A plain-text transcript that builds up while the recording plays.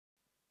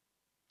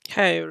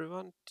Hi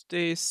everyone,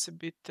 today is a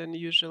bit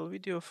unusual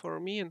video for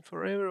me and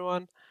for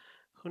everyone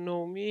who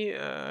know me.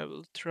 I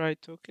will try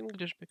talk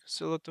English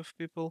because a lot of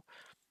people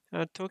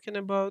are talking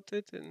about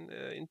it in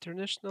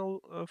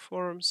international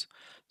forums.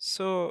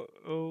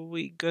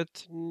 We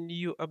got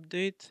new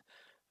update,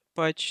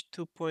 patch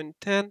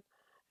 2.10,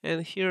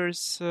 and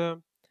here's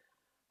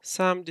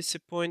some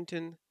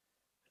disappointing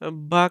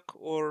bug,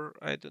 or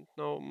I don't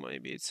know,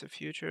 maybe it's a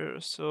future.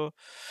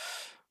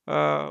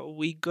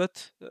 We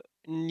got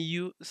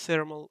new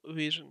thermal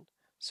vision.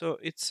 So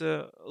it's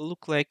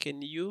look like a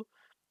new.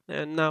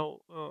 And now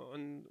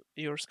on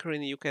your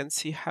screen you can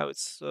see how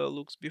it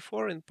looks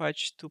before in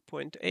patch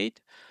 2.8,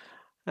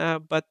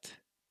 but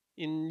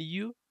in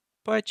new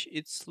patch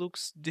it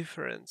looks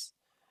different,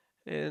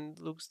 and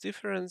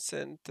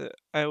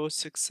I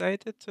was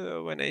excited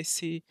when I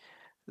see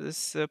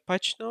this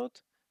patch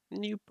note,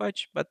 new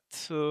patch, but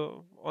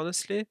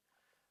honestly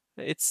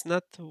it's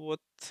not what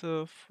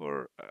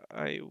for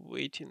I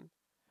waiting.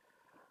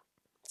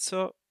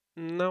 So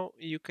now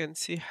you can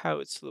see how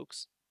it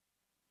looks.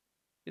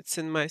 It's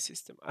in my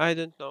system. I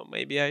don't know.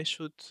 Maybe I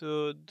should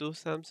do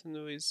something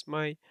with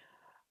my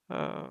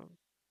uh,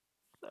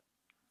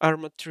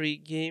 Arma 3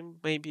 game.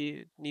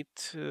 Maybe need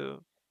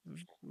to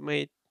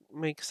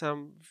make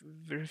some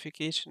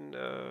verification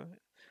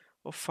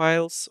of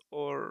files,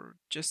 or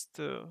just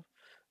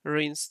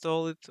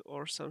reinstall it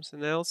or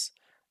something else.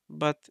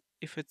 But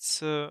if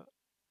it's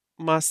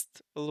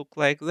must look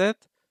like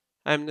that,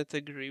 I'm not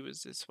agree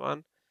with this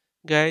one.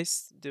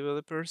 Guys,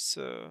 developers,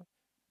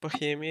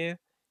 Bohemia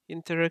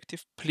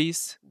Interactive,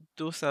 please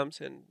do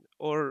something,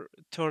 or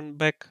turn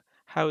back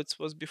how it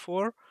was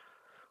before,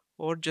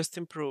 or just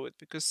improve it,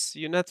 because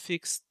you not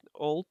fixed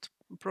old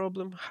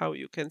problem. How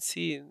you can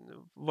see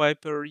in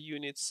Viper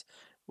units,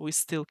 we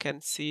still can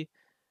see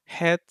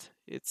head,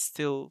 it's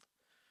still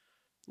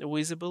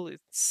visible,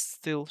 it's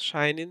still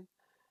shining,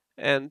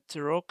 and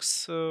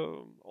rocks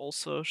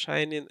also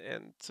shining,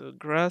 and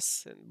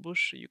grass and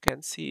bush you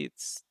can see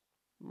it's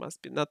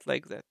must be not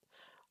like that.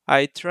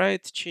 I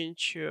tried to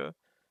change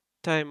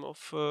time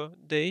of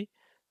day,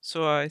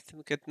 so I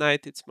think at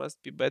night it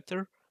must be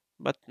better,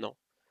 but no,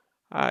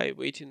 I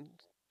waiting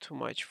too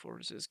much for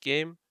this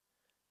game.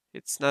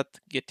 It's not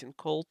getting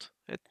cold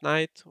at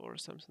night or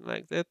something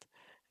like that.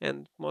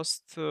 And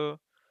most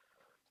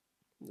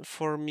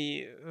for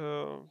me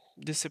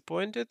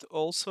disappointed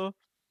also,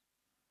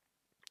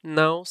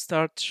 now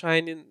start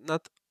shining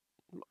not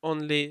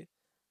only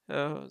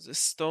the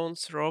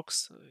stones,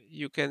 rocks,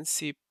 you can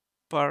see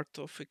part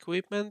of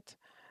equipment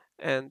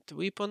and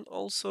weapon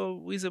also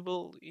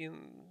visible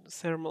in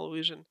thermal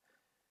vision.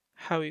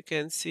 How you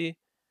can see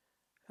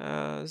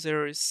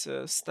there is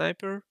a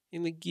sniper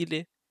in the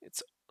ghillie.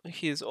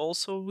 He is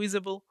also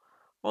visible.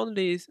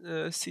 Only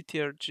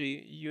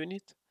CTRG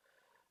unit,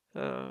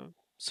 uh,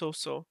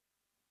 so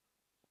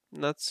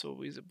not so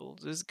visible.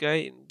 This guy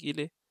in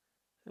ghillie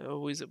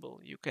visible.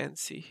 You can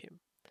see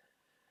him.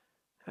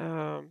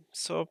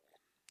 So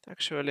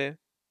actually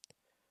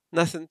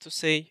nothing to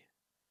say.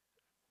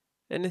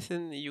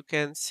 Anything you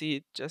can see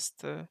it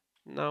just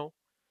now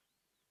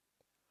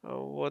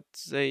what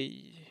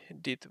they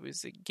did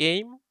with the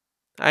game.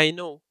 I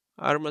know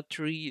Arma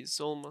 3 is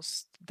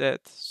almost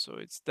dead, so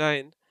it's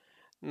dying.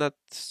 Not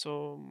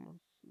so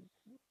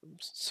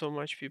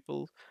much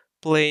people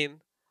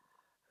playing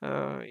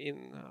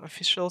in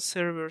official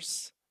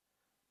servers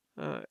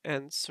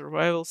and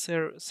survival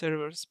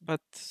servers,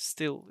 but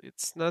still,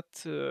 it's not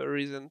a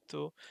reason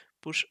to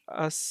push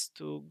us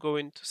to go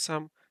into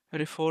some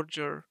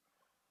reforger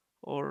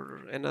or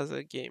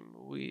another game.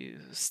 We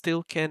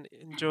still can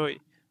enjoy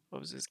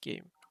of this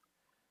game.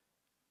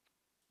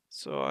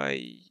 So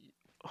I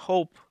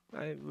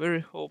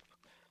very hope,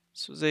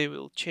 so they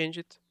will change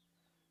it,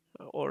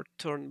 or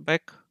turn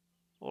back,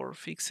 or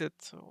fix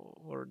it,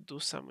 or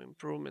do some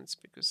improvements,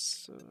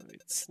 because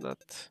it's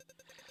not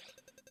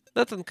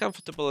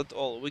uncomfortable at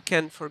all. We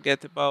can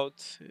forget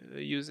about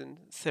using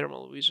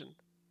thermal vision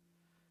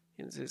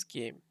in this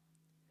game.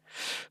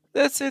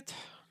 That's it.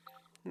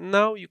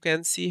 Now you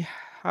can see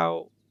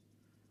how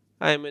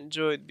I'm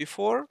enjoyed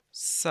before.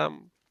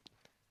 Some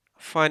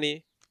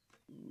funny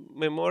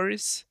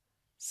memories,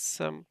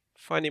 some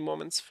funny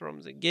moments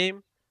from the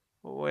game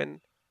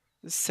when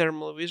the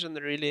thermal vision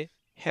really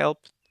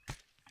helped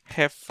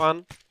have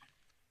fun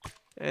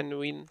and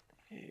win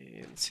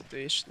in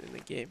situation in the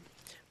game.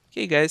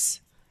 Okay,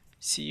 guys,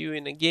 see you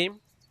in a game.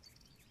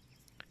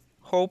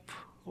 Hope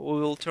we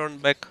will turn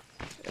back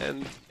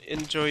and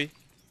enjoy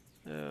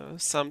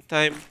some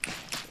time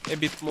a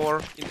bit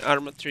more in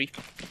Arma 3.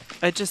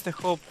 I just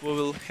hope we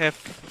will have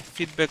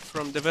feedback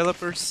from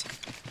developers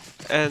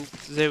and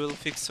they will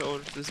fix all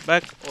this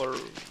bug or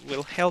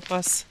will help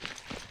us.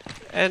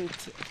 And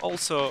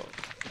also,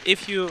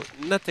 if you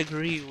not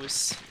agree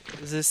with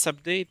this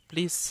update,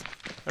 please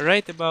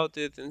write about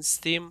it in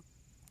Steam,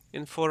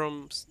 in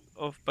forums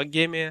of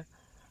Bohemia.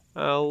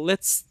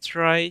 Let's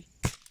try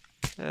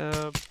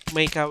uh,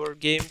 make our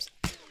games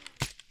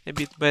a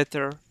bit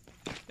better.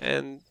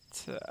 And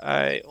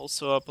I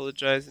also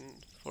apologize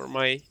for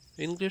my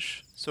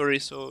English. Sorry,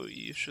 so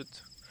you should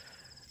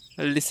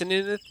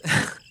listening it.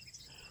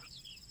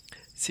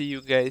 See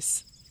you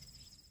guys.